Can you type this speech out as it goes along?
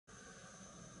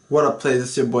What up, play?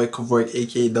 This is your boy Kavorik,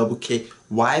 aka Double K.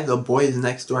 Why the Boys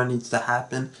Next Door needs to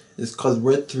happen is because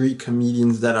we're three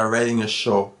comedians that are writing a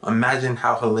show. Imagine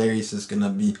how hilarious it's gonna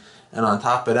be. And on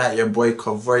top of that, your boy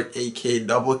Kavorik, aka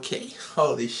Double K.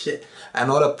 Holy shit. I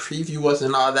know the preview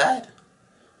wasn't all that.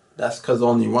 That's because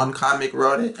only one comic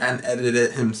wrote it and edited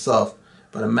it himself.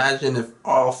 But imagine if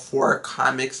all four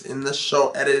comics in the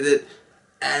show edited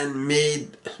and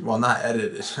made, well, not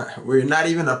edited. We're not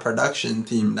even a production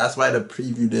team. That's why the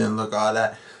preview didn't look all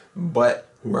that. But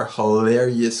we're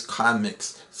hilarious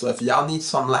comics. So if y'all need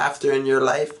some laughter in your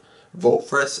life, vote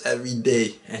for us every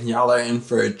day. And y'all are in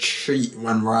for a treat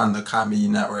when we're on the Comedy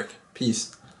Network.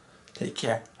 Peace. Take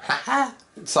care. Haha.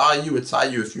 It's all you. It's all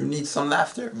you. If you need some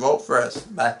laughter, vote for us.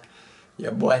 Bye. Yeah,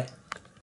 boy.